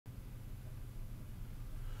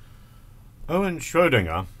Owen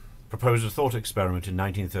Schrödinger proposed a thought experiment in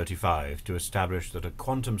 1935 to establish that a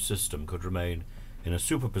quantum system could remain in a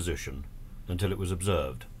superposition until it was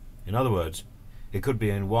observed. In other words, it could be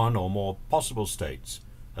in one or more possible states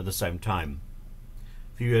at the same time.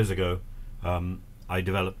 A few years ago, I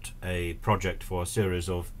developed a project for a series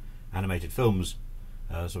of animated films,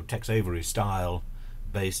 sort of Tex Avery style,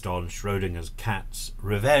 based on Schrödinger's cat's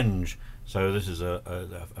revenge. So this is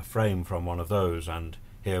a frame from one of those, and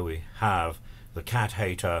here we have the cat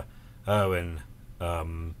hater Owen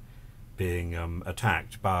being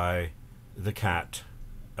attacked by the cat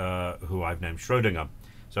who I've named Schrödinger.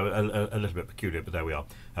 So a little bit peculiar, but there we are.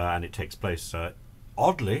 And it takes place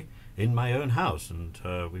oddly in my own house, and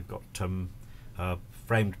we've got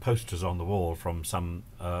framed posters on the wall from some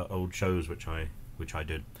old shows which I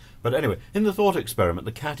did. But anyway, in the thought experiment,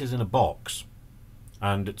 the cat is in a box,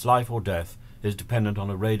 and its life or death is dependent on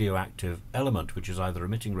a radioactive element which is either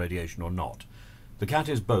emitting radiation or not. The cat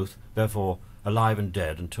is both, therefore, alive and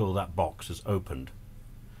dead until that box is opened.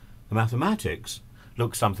 The mathematics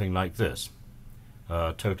look something like this.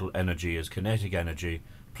 Total energy is kinetic energy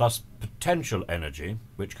plus potential energy,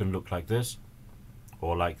 which can look like this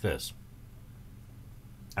or like this,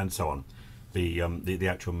 and so on. The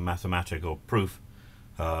actual mathematical proof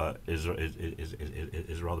is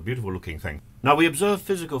a rather beautiful looking thing. Now, we observe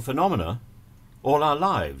physical phenomena all our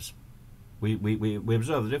lives. We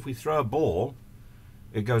observe that if we throw a ball,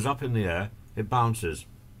 it goes up in the air, it bounces.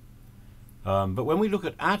 But when we look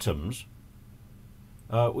at atoms,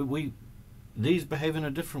 these behave in a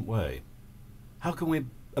different way. How can we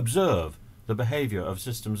observe the behavior of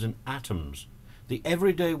systems in atoms? The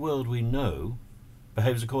everyday world we know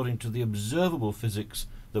behaves according to the observable physics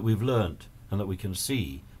that we've learnt and that we can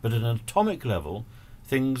see. But at an atomic level,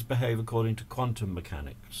 things behave according to quantum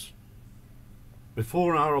mechanics.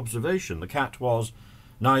 Before our observation, the cat was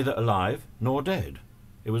neither alive nor dead.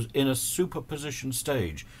 It was in a superposition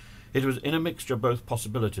stage. It was in a mixture of both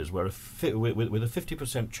possibilities, with a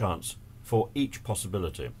 50% chance for each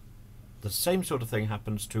possibility. The same sort of thing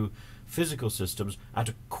happens to physical systems at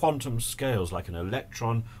a quantum scales, like an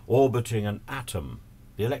electron orbiting an atom.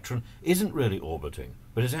 The electron isn't really orbiting,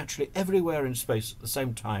 but is actually everywhere in space at the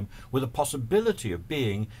same time, with a possibility of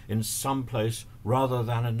being in some place rather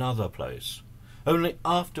than another place. Only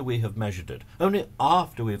after we have measured it, only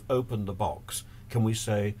after we've opened the box, can we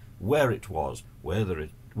say where it was, whether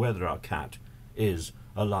our cat is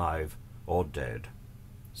alive or dead.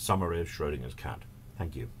 Summary of Schrödinger's cat.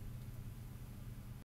 Thank you.